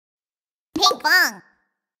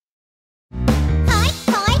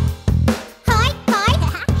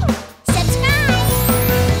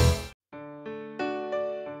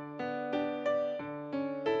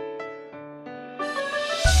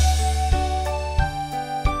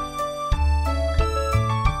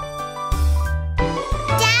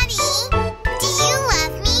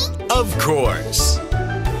Of course.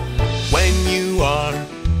 When you are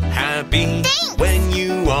happy, Thanks. when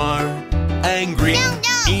you are angry, No.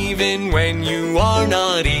 even when you are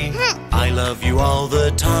naughty, I love you all the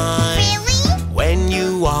time. Really? When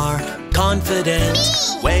you are confident, Me.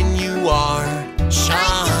 when you are shy,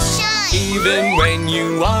 I'm so shy. even when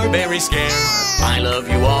you are very scared, I love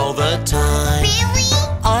you all the time. Really?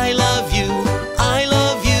 I love you, I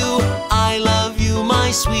love you, I love you, my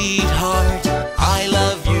sweetheart. I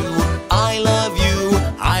love you, I love you,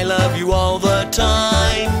 I love you all the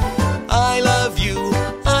time. I love you,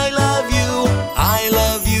 I love you, I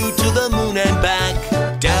love you to the moon and back.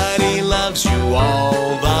 Daddy loves you all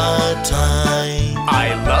the time. I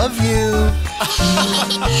love you.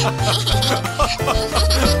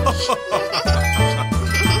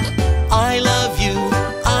 I love you,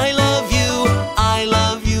 I love you, I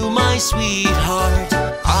love you, my sweetheart.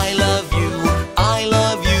 I love you, I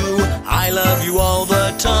love you, I love you all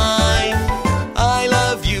the time. I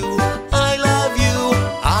love you, I love you,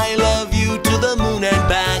 I love you to the moon and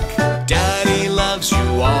back. Daddy loves you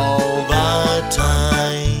all the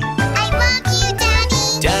time. I love you,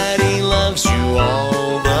 Daddy. Daddy loves you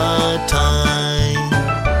all the time.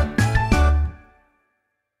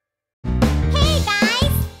 Hey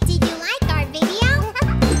guys, did you like our video?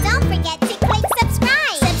 Don't forget to click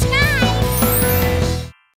subscribe.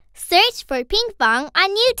 Search for Pinkfong on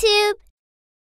YouTube.